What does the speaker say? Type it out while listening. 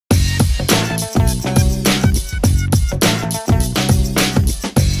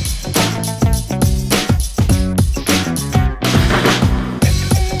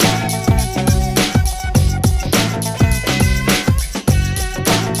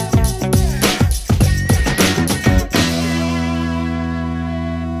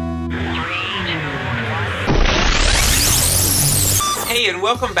and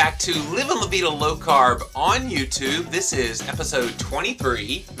welcome back to Living La Vida Low Carb on YouTube. This is episode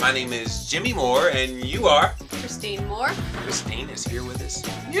 23. My name is Jimmy Moore, and you are? Christine Moore. Christine is here with us.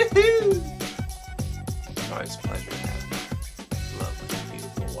 Yoo-hoo! It's always a pleasure to have a lovely,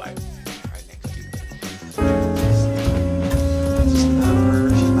 beautiful wife right next to you. Just love her.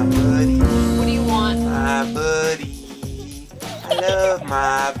 She's my buddy. What do you want? My buddy. I love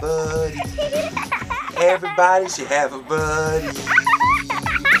my buddy. Everybody should have a buddy.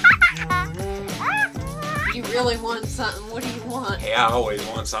 You really want something? What do you want? Hey, I always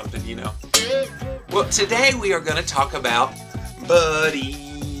want something, you know. Well, today we are going to talk about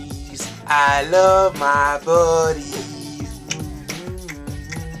buddies. I love my buddies.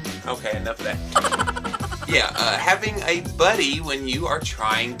 Okay, enough of that. Yeah, having a buddy when you are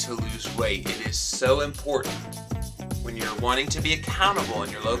trying to lose weight, it is so important. When you're wanting to be accountable in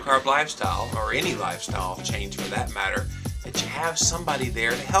your low-carb lifestyle, or any lifestyle change for that matter, that you have somebody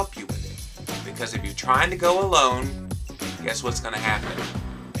there to help you with it. Because if you're trying to go alone, guess what's going to happen?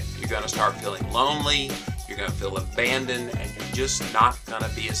 You're going to start feeling lonely, you're going to feel abandoned, and you're just not going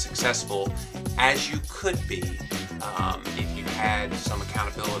to be as successful as you could be if you had some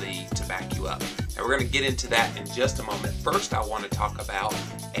accountability to back you up. Now we're going to get into that in just a moment. First, I want to talk about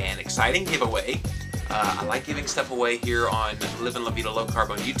an exciting giveaway. I like giving stuff away here on Living La Vida Low Carb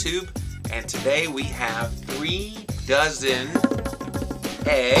on YouTube, and today we have 3 dozen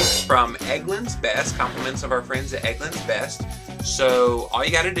eggs from EGGLAND'S Best, compliments of our friends at EGGLAND'S Best. So all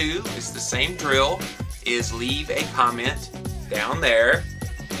you got to do is the same drill, is leave a comment down there.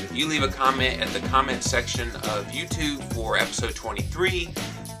 And if you leave a comment at the comment section of YouTube for episode 23,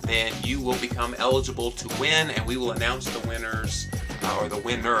 then you will become eligible to win, and we will announce the winners or the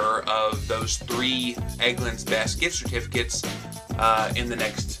winner of those 3 EGGLAND'S Best gift certificates in the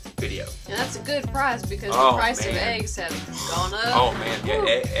next video. And that's a good price because the price of eggs have gone up. Oh man,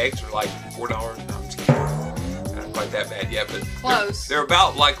 yeah, eggs are like $4. No, I'm just kidding. Not quite that bad yet, but close. They're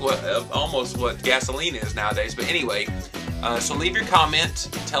about like what, almost what gasoline is nowadays. But anyway, so leave your comment.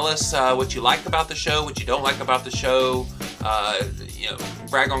 Tell us what you like about the show, what you don't like about the show. You know,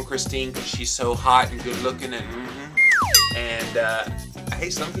 brag on Christine because she's so hot and good looking, and hey,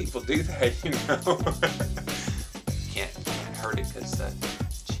 some people do that, you know. can't hurt it because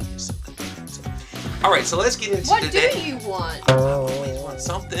she is so good. So, all right, so let's get into what today. What do you want? I always want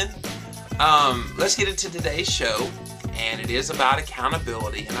something. Let's get into today's show, and it is about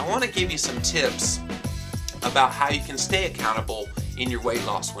accountability, and I want to give you some tips about how you can stay accountable in your weight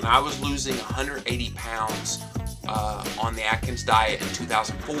loss. When I was losing 180 pounds on the Atkins diet in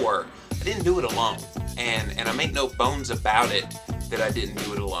 2004, I didn't do it alone, and I make no bones about it that I didn't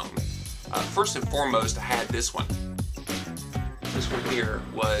do it alone. First and foremost, I had this one. This one here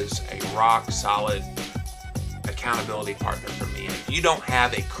was a rock solid accountability partner for me. And if you don't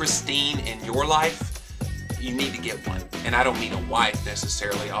have a Christine in your life, you need to get one. And I don't mean a wife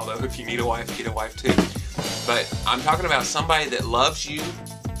necessarily, although if you need a wife, get a wife too. But I'm talking about somebody that loves you,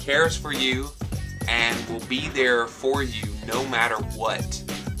 cares for you, and will be there for you no matter what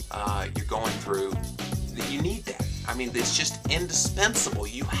you're going through. You need that. I mean, it's just indispensable.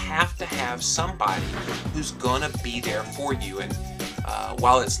 You have to have somebody who's gonna be there for you. And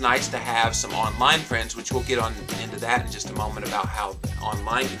while it's nice to have some online friends, which we'll get into that in just a moment about how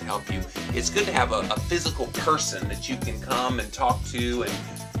online can help you, it's good to have a physical person that you can come and talk to, and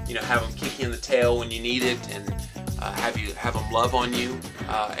you know, have them kick you in the tail when you need it, and have them love on you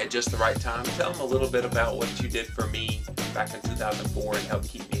at just the right time. Tell them a little bit about what you did for me back in 2004 and help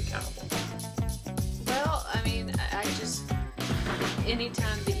keep me accountable. Well, I mean, I just,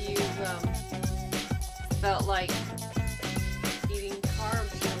 anytime that you've felt like eating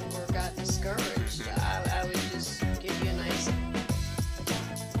carbs or got discouraged, I would just give you a nice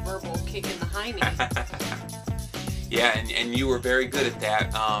verbal kick in the hiney. Yeah, and you were very good at that.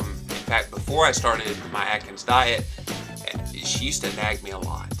 In fact, before I started my Atkins diet, she used to nag me a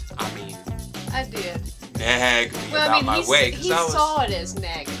lot. I mean, I did. Nag me about my weight. He saw it as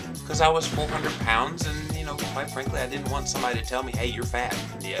nagging. Because I was 400 pounds, and you know, quite frankly, I didn't want somebody to tell me, hey, you're fat.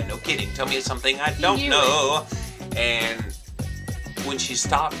 Yeah, no kidding. Tell me something I don't know. And when she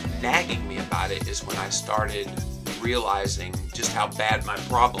stopped nagging me about it is when I started realizing just how bad my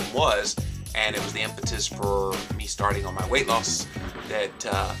problem was, and it was the impetus for me starting on my weight loss that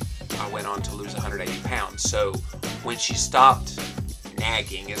I went on to lose 180 pounds. So when she stopped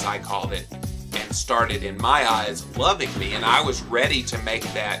nagging, as I called it, and started, in my eyes, loving me, and I was ready to make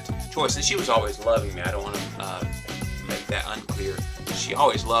that choice. And she was always loving me. I don't want to make that unclear. She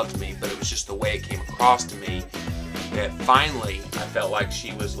always loved me, but it was just the way it came across to me that finally I felt like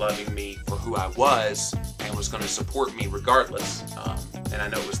she was loving me for who I was and was going to support me regardless. and I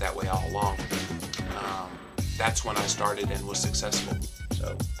know it was that way all along. That's when I started and was successful.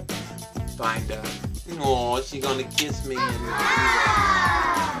 So find oh, she's gonna kiss me.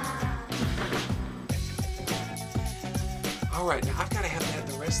 All right, now I've got to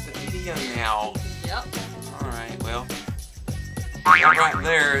have the rest of the video now. Yep. All right, well, that right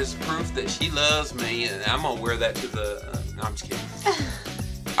there is proof that she loves me, and I'm gonna wear that to the. No, I'm just kidding.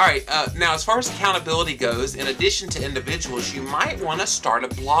 All right, now as far as accountability goes, in addition to individuals, you might want to start a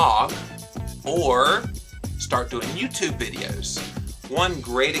blog or start doing YouTube videos. One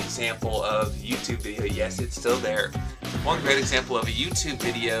great example of YouTube video, yes, it's still there. One great example of a YouTube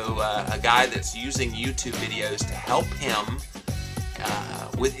video, a guy that's using YouTube videos to help him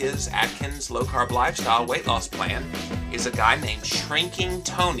with his Atkins low-carb lifestyle weight loss plan is a guy named Shrinking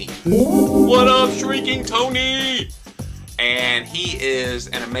Tony. What up, Shrinking Tony? And he is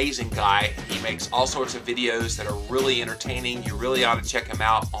an amazing guy. He makes all sorts of videos that are really entertaining. You really ought to check him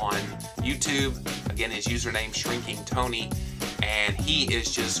out on YouTube. Again, his username Shrinking Tony. And he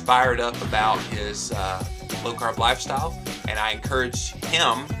is just fired up about his low-carb lifestyle. And I encourage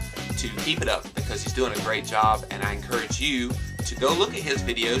him to keep it up because he's doing a great job. And I encourage you to go look at his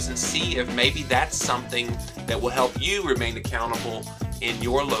videos and see if maybe that's something that will help you remain accountable in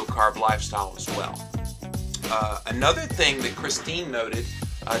your low-carb lifestyle as well. Another thing that Christine noted,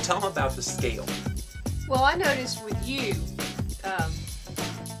 tell them about the scale. Well, I noticed with you,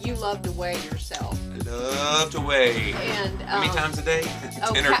 you love to weigh yourself. I love to weigh. And how many times a day?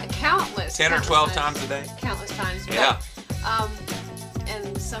 Countless. 10 or 12 times a day? Countless times. Yeah.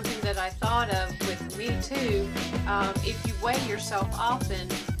 And something that I thought of with me too, if you weigh yourself often,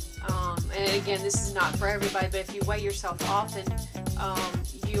 and again, this is not for everybody, but if you weigh yourself often,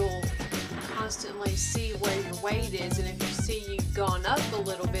 you'll constantly see where your weight is, and if you see you've gone up a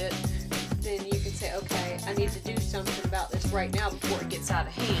little bit, then you can say, okay, I need to do something about this right now before it gets out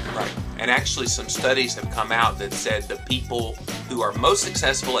of hand. Right. And actually some studies have come out that said the people who are most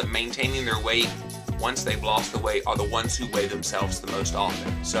successful at maintaining their weight once they've lost the weight are the ones who weigh themselves the most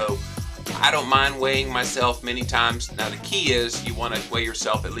often. So I don't mind weighing myself many times. Now the key is you want to weigh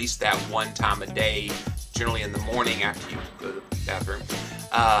yourself at least that one time a day, generally in the morning after you go to the bathroom.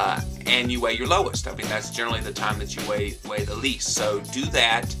 And you weigh your lowest. I mean, that's generally the time that you weigh the least. So do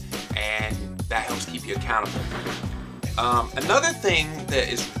that, and that helps keep you accountable. Another thing that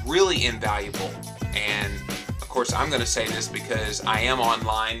is really invaluable, and of course I'm going to say this because I am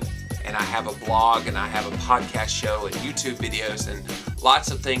online, and I have a blog, and I have a podcast show, and YouTube videos, and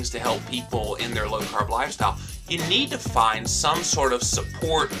lots of things to help people in their low-carb lifestyle. You need to find some sort of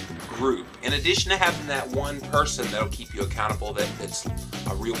support group. In addition to having that one person that'll keep you accountable, that's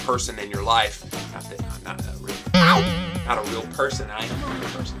a real person in your life. Not a real person. I am a real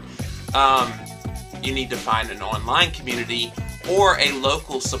person. You need to find an online community or a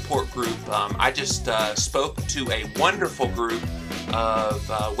local support group. I just spoke to a wonderful group of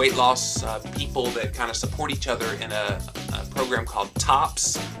weight loss people that kind of support each other in a program called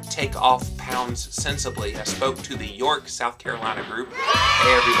TOPS, Take Off Pounds Sensibly. I spoke to the York, South Carolina group.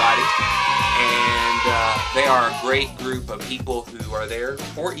 Hey everybody. And they are a great group of people who are there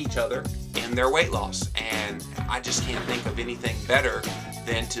for each other in their weight loss. And I just can't think of anything better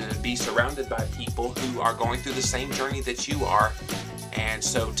than to be surrounded by people who are going through the same journey that you are. And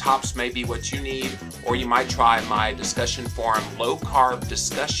so TOPS may be what you need, or you might try my discussion forum,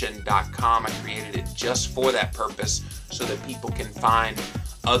 lowcarbdiscussion.com. I created it just for that purpose so that people can find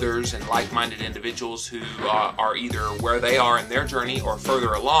others and like-minded individuals who are either where they are in their journey or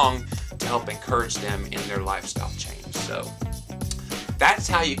further along to help encourage them in their lifestyle change. So that's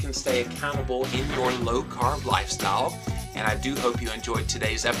how you can stay accountable in your low-carb lifestyle. And I do hope you enjoyed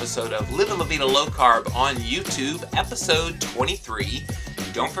today's episode of Living La Vida Low Carb on YouTube, episode 23.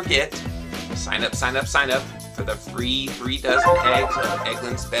 Don't forget, sign up for the free 3 dozen eggs of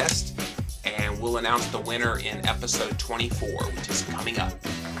EGGLAND'S Best. And we'll announce the winner in episode 24, which is coming up.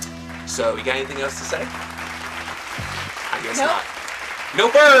 So, you got anything else to say? I guess nope. not. No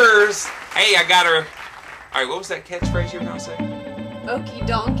burrs! Hey, I got her. All right, what was that catchphrase you were going to say? Okie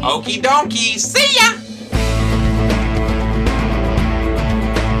donkey. Okie donkey. See ya!